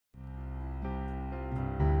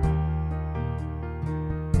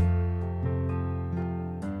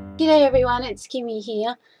G'day everyone, it's Kimmy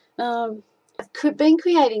here. I've been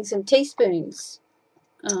creating some teaspoons,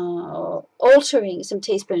 altering some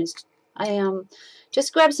teaspoons. I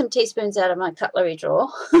just grabbed some teaspoons out of my cutlery drawer.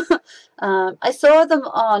 I saw them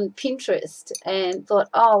on Pinterest and thought,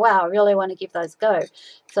 oh wow, I really want to give those a go.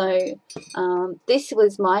 So this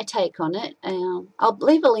was my take on it. I'll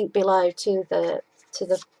leave a link below to the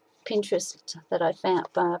Pinterest that I found,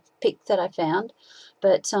 pic that I found.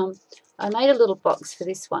 But I made a little box for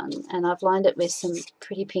this one, and I've lined it with some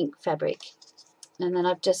pretty pink fabric, and then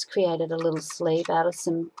I've just created a little sleeve out of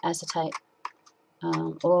some acetate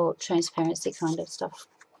or transparency kind of stuff,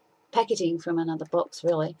 packaging from another box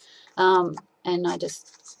really, and I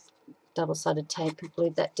just double-sided tape and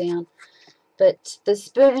glued that down. But the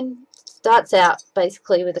spoon starts out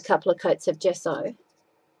basically with a couple of coats of gesso,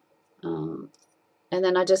 and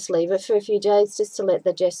then I just leave it for a few days just to let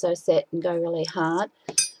the gesso set and go really hard.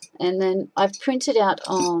 And then I've printed out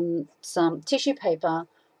on some tissue paper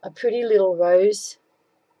a pretty little rose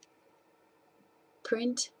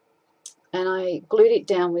print, and I glued it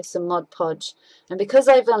down with some Mod Podge. And because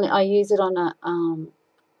I use it on a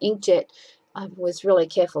inkjet, I was really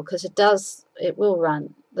careful because it will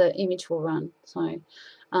run, the image will run. So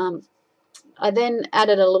I then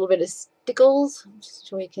added a little bit of stickles, just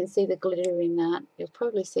so you can see the glitter in that. You'll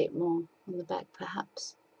probably see it more on the back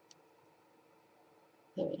perhaps.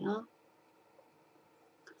 There we are.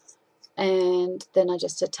 And then I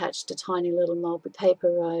just attached a tiny little mulberry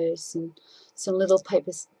paper rose and some little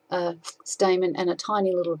paper stamen and a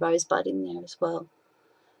tiny little rosebud in there as well.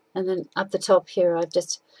 And then up the top here I've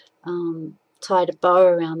just tied a bow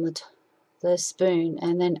around the spoon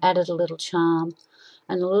and then added a little charm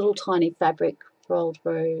and a little tiny fabric rolled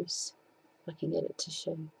rose, if I can get it to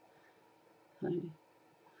show.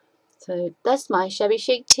 So that's my shabby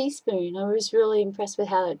chic teaspoon. I was really impressed with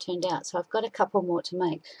how it turned out, so I've got a couple more to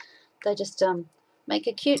make. They just make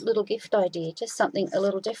a cute little gift idea, just something a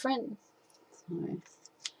little different.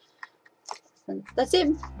 So that's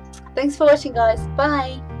it. Thanks for watching, guys.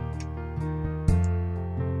 Bye.